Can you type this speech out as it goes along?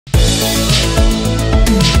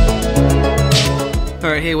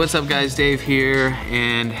Alright, hey, what's up guys, Dave here,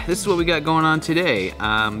 and this is what we got going on today.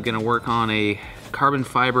 I'm gonna work on a carbon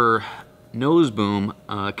fiber nose boom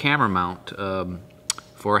camera mount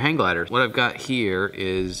for a hang glider. What I've got here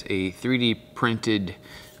is a 3D printed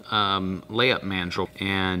layup mandrel,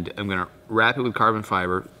 and I'm gonna wrap it with carbon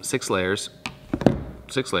fiber, six layers,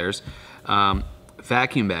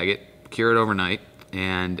 vacuum bag it, cure it overnight,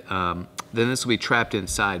 and then this will be trapped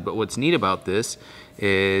inside. But what's neat about this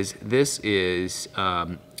is a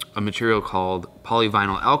material called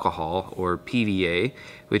polyvinyl alcohol, or PVA,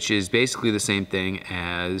 which is basically the same thing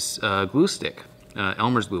as glue stick,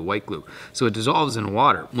 Elmer's glue, white glue. So it dissolves in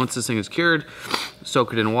water. Once this thing is cured,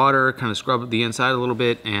 soak it in water, kind of scrub the inside a little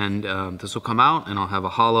bit, and this will come out, and I'll have a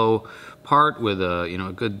hollow part with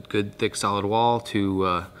a good thick solid wall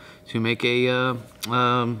to make a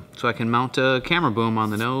so I can mount a camera boom on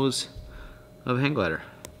the nose of a hang glider.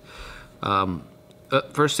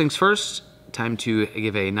 First things first, time to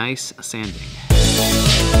give a nice sanding.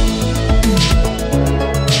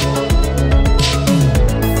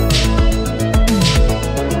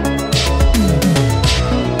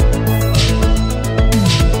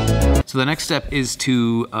 So the next step is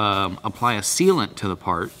to apply a sealant to the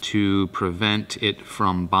part to prevent it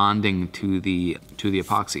from bonding to the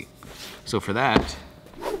epoxy. So for that,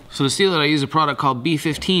 to seal it, I use a product called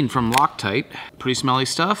B15 from Loctite. Pretty smelly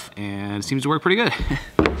stuff, and it seems to work pretty good.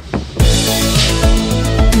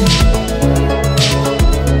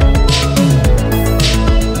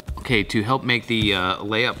 Okay, to help make the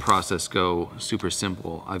layup process go super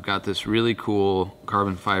simple, I've got this really cool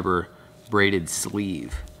carbon fiber braided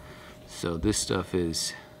sleeve. So this stuff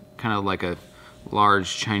is kind of like a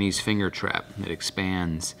large Chinese finger trap that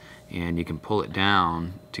expands, and you can pull it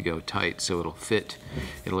down to go tight so it'll fit.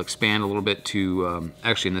 It'll expand a little bit to,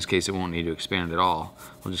 actually in this case it won't need to expand at all.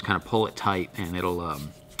 We'll just kind of pull it tight, and it'll,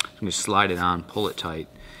 just slide it on, pull it tight.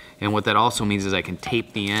 And what that also means is I can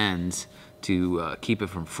tape the ends to keep it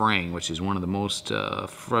from fraying, which is one of the most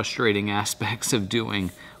frustrating aspects of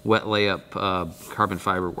doing wet layup carbon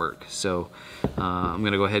fiber work. So I'm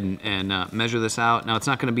gonna go ahead and measure this out. Now it's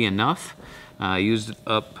not gonna be enough. I used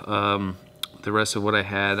up the rest of what I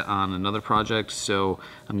had on another project, so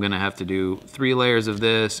I'm gonna have to do 3 layers of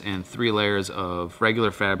this and 3 layers of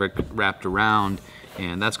regular fabric wrapped around,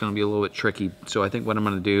 and that's gonna be a little bit tricky. So I think what I'm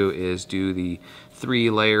gonna do is do the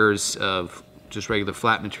 3 layers of just regular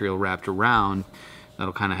flat material wrapped around.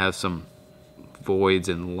 That'll kind of have some voids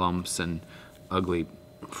and lumps and ugly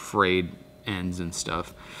frayed ends and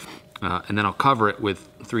stuff. And then I'll cover it with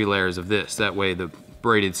 3 layers of this. That way the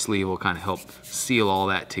braided sleeve will kind of help seal all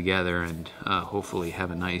that together and hopefully have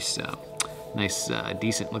a nice,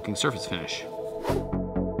 decent looking surface finish.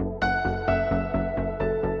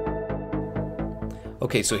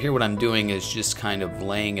 Okay, so here what I'm doing is just kind of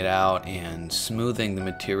laying it out and smoothing the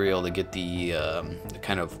material to get the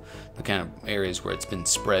kind of areas where it's been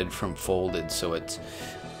spread from folded, so it's,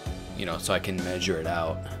 so I can measure it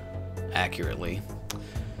out accurately.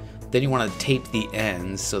 Then you want to tape the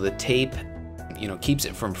ends, so the tape keeps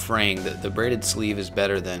it from fraying. The braided sleeve is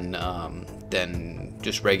better than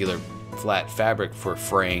just regular flat fabric for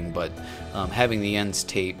fraying, but having the ends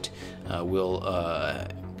taped will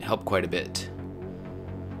help quite a bit.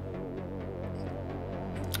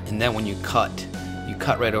 And then when you cut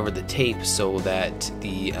right over the tape so that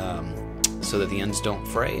the ends don't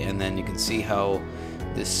fray, and then you can see how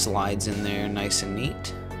this slides in there nice and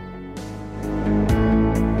neat.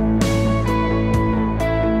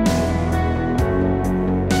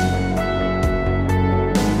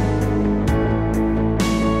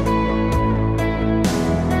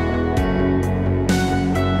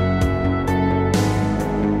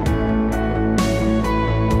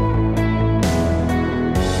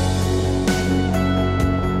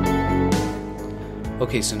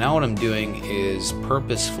 Okay, so now what I'm doing is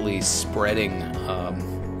purposefully spreading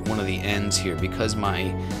one of the ends here because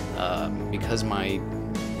my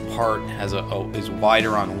part is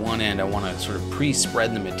wider on one end. I want to sort of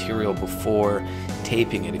pre-spread the material before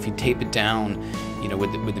taping it. If you tape it down,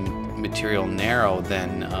 with the material narrow,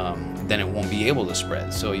 then it won't be able to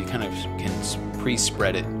spread. So you kind of can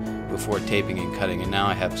pre-spread it before taping and cutting, and now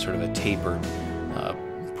I have sort of a tapered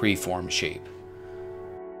pre-formed shape.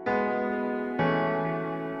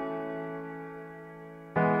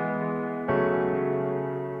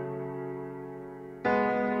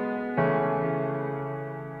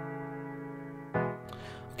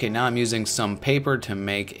 Okay, now I'm using some paper to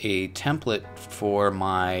make a template for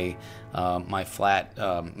my my flat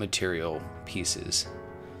material pieces.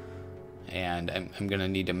 and I'm gonna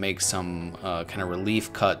need to make some kind of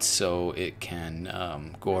relief cuts so it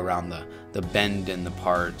can go around the bend in the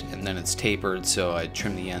part, and then it's tapered, so I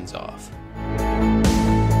trim the ends off.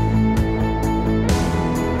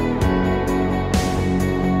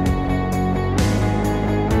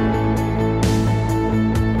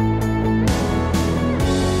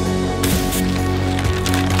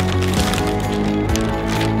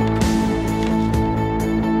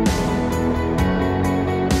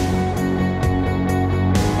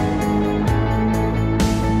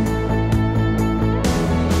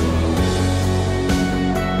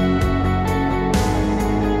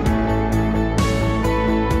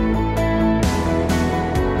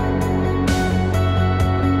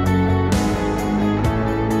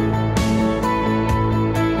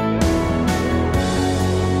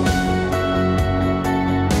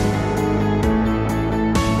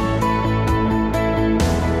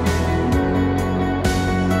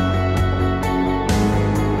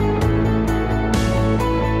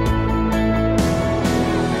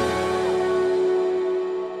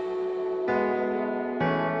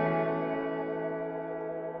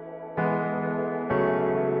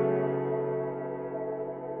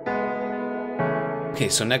 Okay,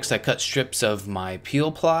 so next I cut strips of my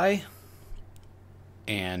peel ply,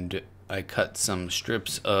 and I cut some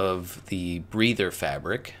strips of the breather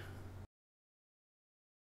fabric.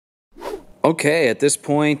 Okay, at this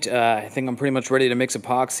point, I think I'm pretty much ready to mix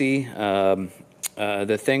epoxy.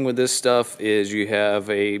 The thing with this stuff is you have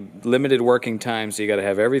a limited working time, so you got to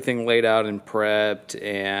have everything laid out and prepped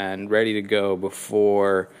and ready to go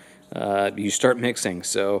before you start mixing.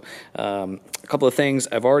 So a couple of things.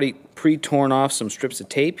 I've already pre-torn off some strips of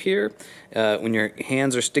tape here. When your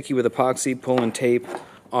hands are sticky with epoxy, pulling tape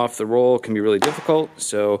off the roll can be really difficult.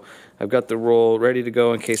 So I've got the roll ready to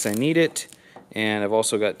go in case I need it. And I've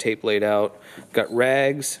also got tape laid out. Got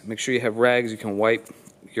rags. Make sure you have rags you can wipe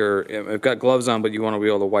your... I've got gloves on, but you want to be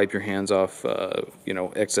able to wipe your hands off, you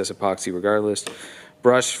know, excess epoxy regardless.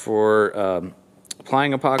 Brush for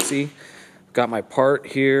applying epoxy. Got my part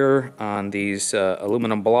here on these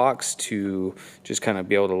aluminum blocks to just kind of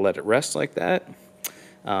be able to let it rest like that.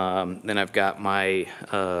 Then I've got my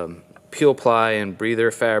peel ply and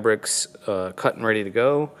breather fabrics cut and ready to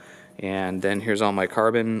go. And then here's all my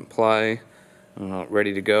carbon ply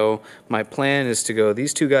ready to go. My plan is to go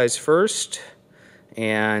these two guys first,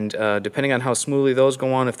 and depending on how smoothly those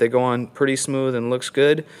go on, if they go on pretty smooth and looks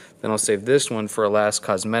good, then I'll save this one for a last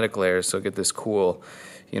cosmetic layer, so get this cool,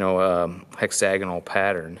 you know, hexagonal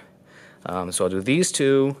pattern. So I'll do these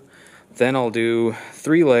two, then I'll do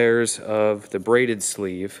 3 layers of the braided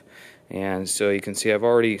sleeve. And so you can see I've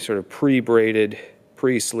already sort of pre-braided,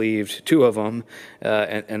 pre-sleeved 2 of them,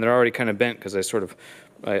 and they're already kind of bent because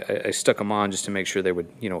I stuck them on just to make sure they would,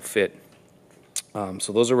 you know, fit.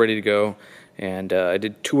 So those are ready to go, and I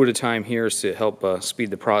did 2 at a time here to help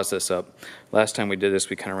speed the process up. Last time we did this,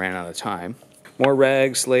 we kind of ran out of time. More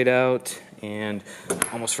rags laid out, and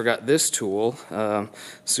almost forgot this tool.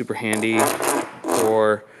 Super handy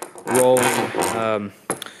for rolling.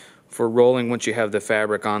 For rolling, once you have the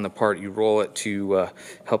fabric on the part, you roll it to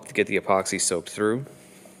help to get the epoxy soaked through.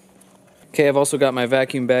 Okay, I've also got my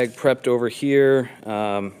vacuum bag prepped over here.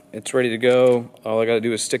 It's ready to go. All I got to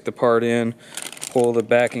do is stick the part in, pull the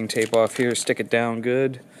backing tape off here, stick it down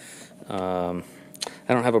good. I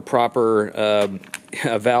don't have a proper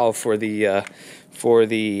a valve for the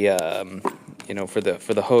you know, for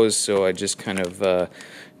the hose, so I just kind of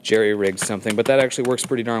jerry-rigged something, but that actually works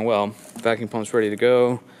pretty darn well. Vacuum pump's ready to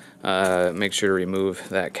go. Make sure to remove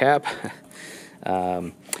that cap.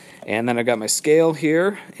 And then I've got my scale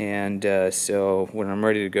here, and so when I'm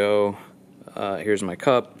ready to go, here's my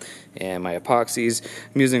cup and my epoxies.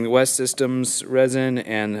 I'm using the West Systems resin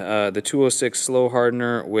and the 206 slow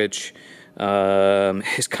hardener, which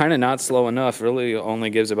is kind of not slow enough. Really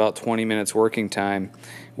only gives about 20 minutes working time,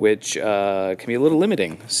 which can be a little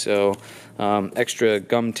limiting. So extra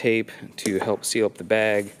gum tape to help seal up the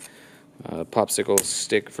bag, popsicle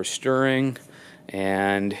stick for stirring,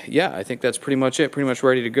 and yeah, I think that's pretty much it. Pretty much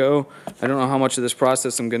ready to go. I don't know how much of this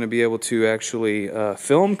process I'm going to be able to actually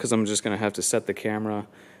film, because I'm just going to have to set the camera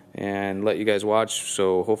and let you guys watch,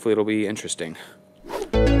 so hopefully it'll be interesting.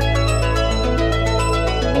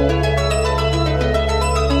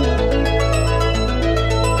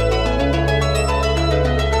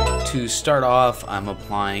 To start off, I'm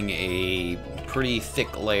applying a pretty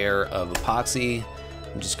thick layer of epoxy.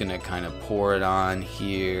 I'm just going to kind of pour it on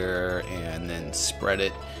here and then spread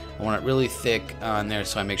it. I want it really thick on there,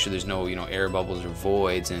 so I make sure there's no, you know, air bubbles or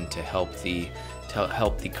voids, and to help the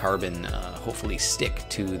carbon hopefully stick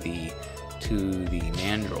to the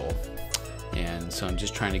mandrel. And so I'm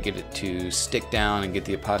just trying to get it to stick down and get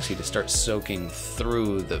the epoxy to start soaking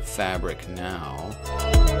through the fabric now.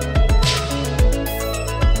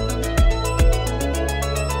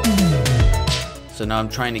 So now I'm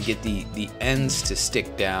trying to get the ends to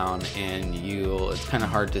stick down, and it's kind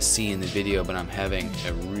of hard to see in the video, but I'm having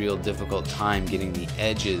a real difficult time getting the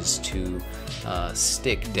edges to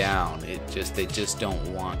stick down. They just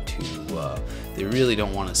don't want to, they really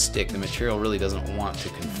don't want to stick. The material really doesn't want to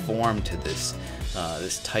conform to this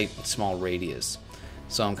tight small radius.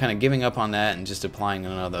 So I'm kind of giving up on that and just applying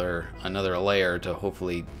another layer to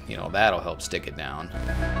hopefully, that'll help stick it down.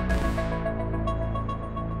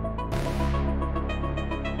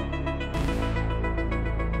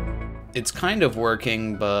 It's kind of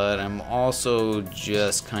working, but I'm also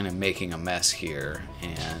just kind of making a mess here,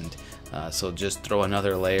 and so just throw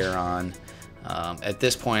another layer on. At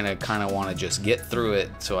this point, I kind of want to just get through it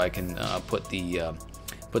so I can put the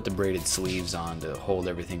braided sleeves on to hold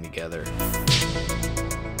everything together.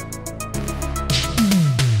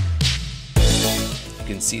 You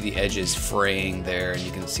can see the edges fraying there, and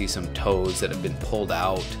you can see some toes that have been pulled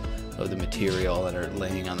out of the material that are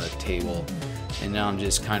laying on the table. And now I'm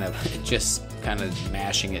just kind of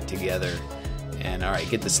mashing it together. And all right,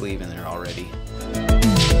 get the sleeve in there already.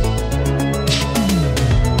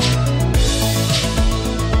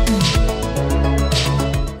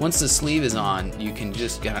 Once the sleeve is on, you can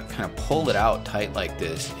just kind of pull it out tight like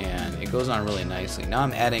this, and it goes on really nicely. Now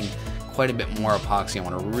I'm adding quite a bit more epoxy. I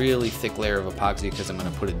want a really thick layer of epoxy because I'm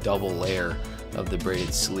going to put a double layer of the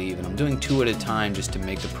braided sleeve, and I'm doing 2 at a time just to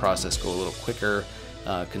make the process go a little quicker.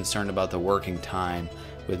 Concerned about the working time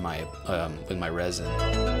with my resin.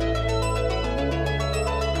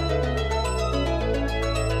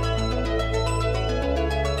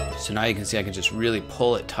 So now you can see I can just really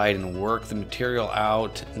pull it tight and work the material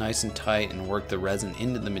out nice and tight and work the resin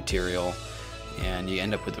into the material, and you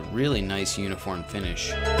end up with a really nice uniform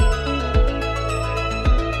finish.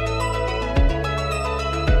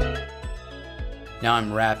 Now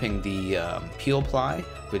I'm wrapping the peel ply,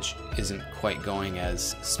 which isn't quite going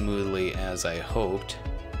as smoothly as I hoped.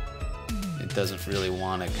 It doesn't really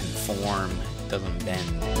want to conform, it doesn't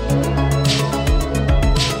bend.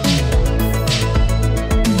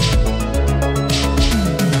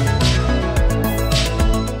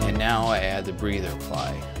 And now I add the breather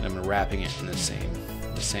ply, and I'm wrapping it in the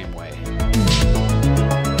same way.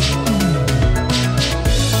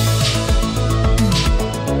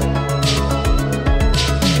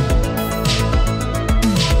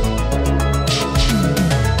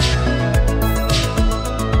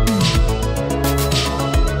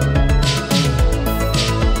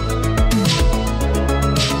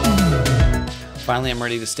 Finally, I'm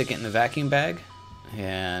ready to stick it in the vacuum bag,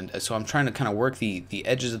 and so I'm trying to kind of work the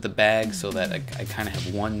edges of the bag so that I kind of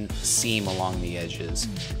have one seam along the edges,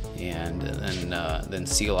 and then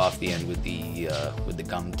seal off the end with the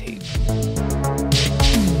gum tape.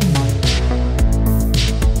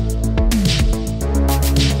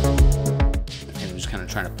 And I'm just kind of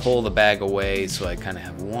trying to pull the bag away so I kind of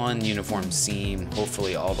have one uniform seam,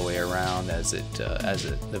 hopefully all the way around as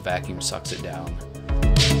the vacuum sucks it down.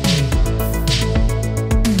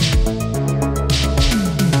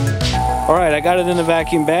 Alright, I got it in the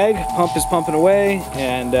vacuum bag. Pump is pumping away,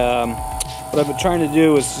 and what I've been trying to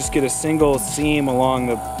do is just get a single seam along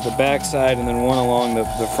the back side and then one along the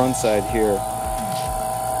front side here.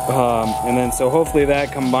 And then so hopefully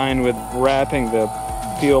that, combined with wrapping the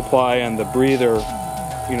peel ply and the breather,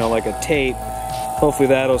 like a tape, hopefully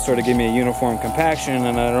that'll sort of give me a uniform compaction,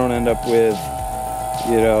 and I don't end up with,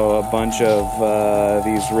 a bunch of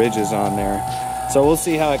these ridges on there. So we'll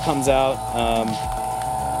see how it comes out.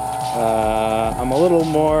 I'm a little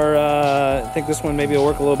more, I think this one maybe will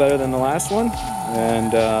work a little better than the last one.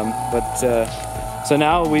 And, so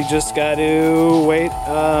now we just got to wait,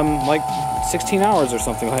 like 16 hours or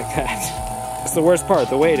something like that. It's the worst part,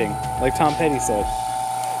 the waiting, like Tom Petty said.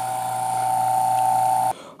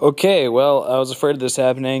 Okay, well, I was afraid of this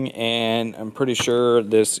happening, and I'm pretty sure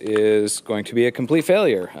this is going to be a complete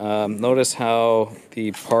failure. Notice how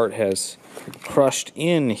the part has crushed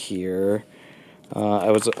in here. I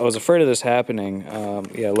was afraid of this happening.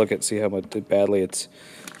 Yeah, see how badly it's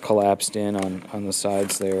collapsed in on the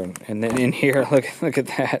sides there, and then in here, look at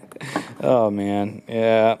that. Oh man,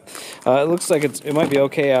 yeah. It looks like it might be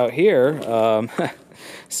okay out here.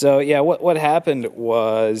 So yeah, what happened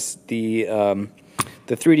was the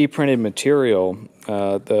 3D printed material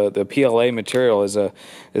the PLA material is a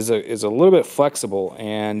little bit flexible,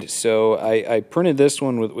 and so I printed this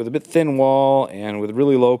one with a bit thin wall and with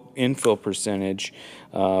really low infill percentage,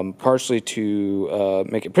 partially to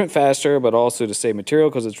make it print faster, but also to save material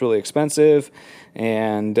because it's really expensive.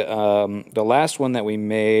 And the last one that we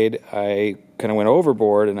made, I kind of went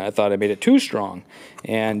overboard, and I thought I made it too strong.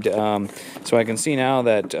 And so I can see now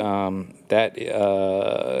that I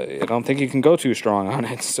don't think you can go too strong on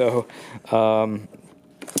it. So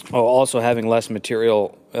also having less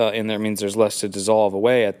material in there means there's less to dissolve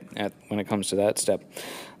away at when it comes to that step.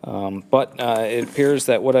 But it appears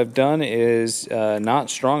that what I've done is not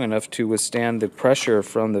strong enough to withstand the pressure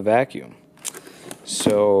from the vacuum.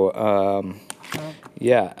 So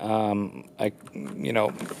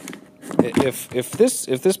if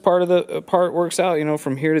this part of the part works out,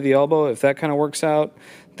 from here to the elbow, if that kind of works out,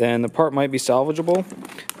 then the part might be salvageable,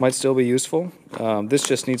 might still be useful. This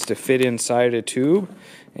just needs to fit inside a tube,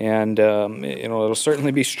 and it'll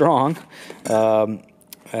certainly be strong. So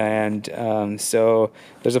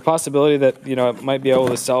there's a possibility that I might be able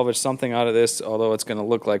to salvage something out of this, although it's going to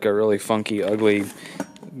look like a really funky, ugly,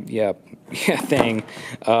 thing.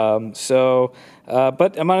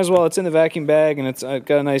 But I might as well. It's in the vacuum bag, and it's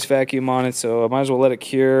got a nice vacuum on it, so I might as well let it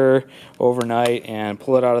cure overnight and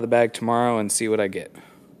pull it out of the bag tomorrow and see what I get.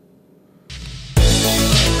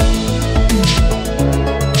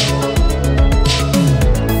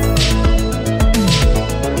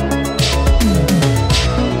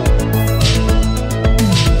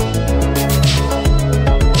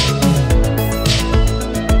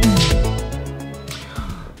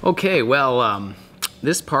 Okay, well,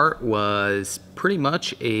 this part was pretty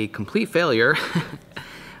much a complete failure.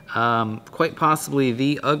 Quite possibly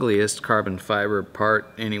the ugliest carbon fiber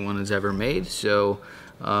part anyone has ever made, so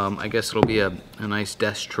I guess it'll be a nice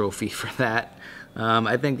desk trophy for that.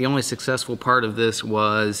 I think the only successful part of this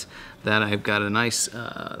was that I've got a nice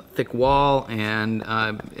thick wall, and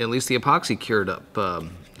at least the epoxy cured up,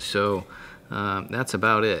 so that's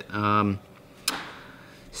about it.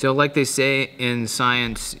 So like they say in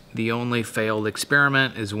science, the only failed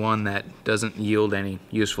experiment is one that doesn't yield any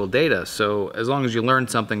useful data. So as long as you learned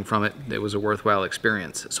something from it, it was a worthwhile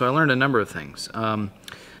experience. So I learned a number of things.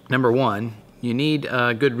 Number one, you need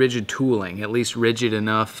good rigid tooling, at least rigid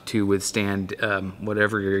enough to withstand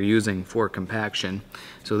whatever you're using for compaction.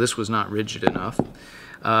 So this was not rigid enough.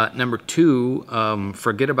 Number two,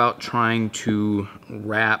 forget about trying to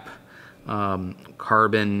wrap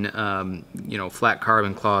carbon, flat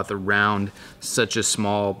carbon cloth around such a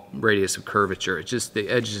small radius of curvature. The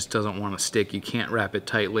edge just doesn't want to stick. You can't wrap it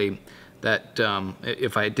tightly. That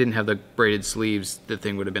if I didn't have the braided sleeves, the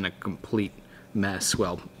thing would have been a complete mess.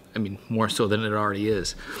 Well, I mean, more so than it already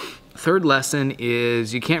is. Third lesson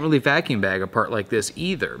is you can't really vacuum bag a part like this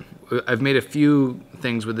either. I've made a few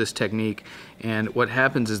things with this technique, and what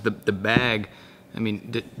happens is the bag, I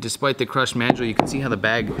mean, despite the crushed mandrel, you can see how the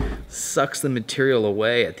bag sucks the material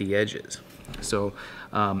away at the edges. So,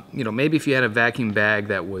 maybe if you had a vacuum bag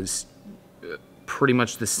that was pretty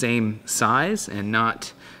much the same size and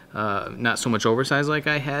not so much oversized like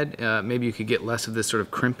I had, maybe you could get less of this sort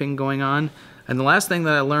of crimping going on. And the last thing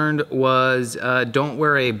that I learned was don't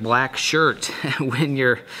wear a black shirt when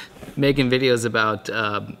you're making videos about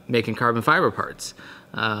making carbon fiber parts.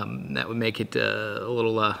 That would make it a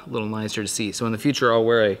little nicer to see. So in the future, I'll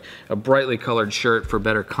wear a brightly colored shirt for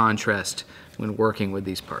better contrast when working with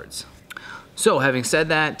these parts. So having said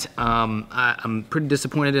that, I'm pretty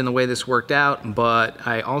disappointed in the way this worked out, but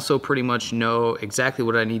I also pretty much know exactly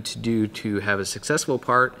what I need to do to have a successful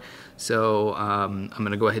part. So I'm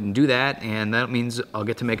going to go ahead and do that, and that means I'll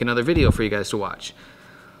get to make another video for you guys to watch.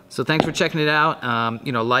 So thanks for checking it out.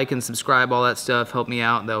 Like and subscribe, all that stuff. Help me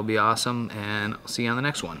out. That would be awesome, and I'll see you on the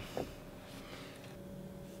next one.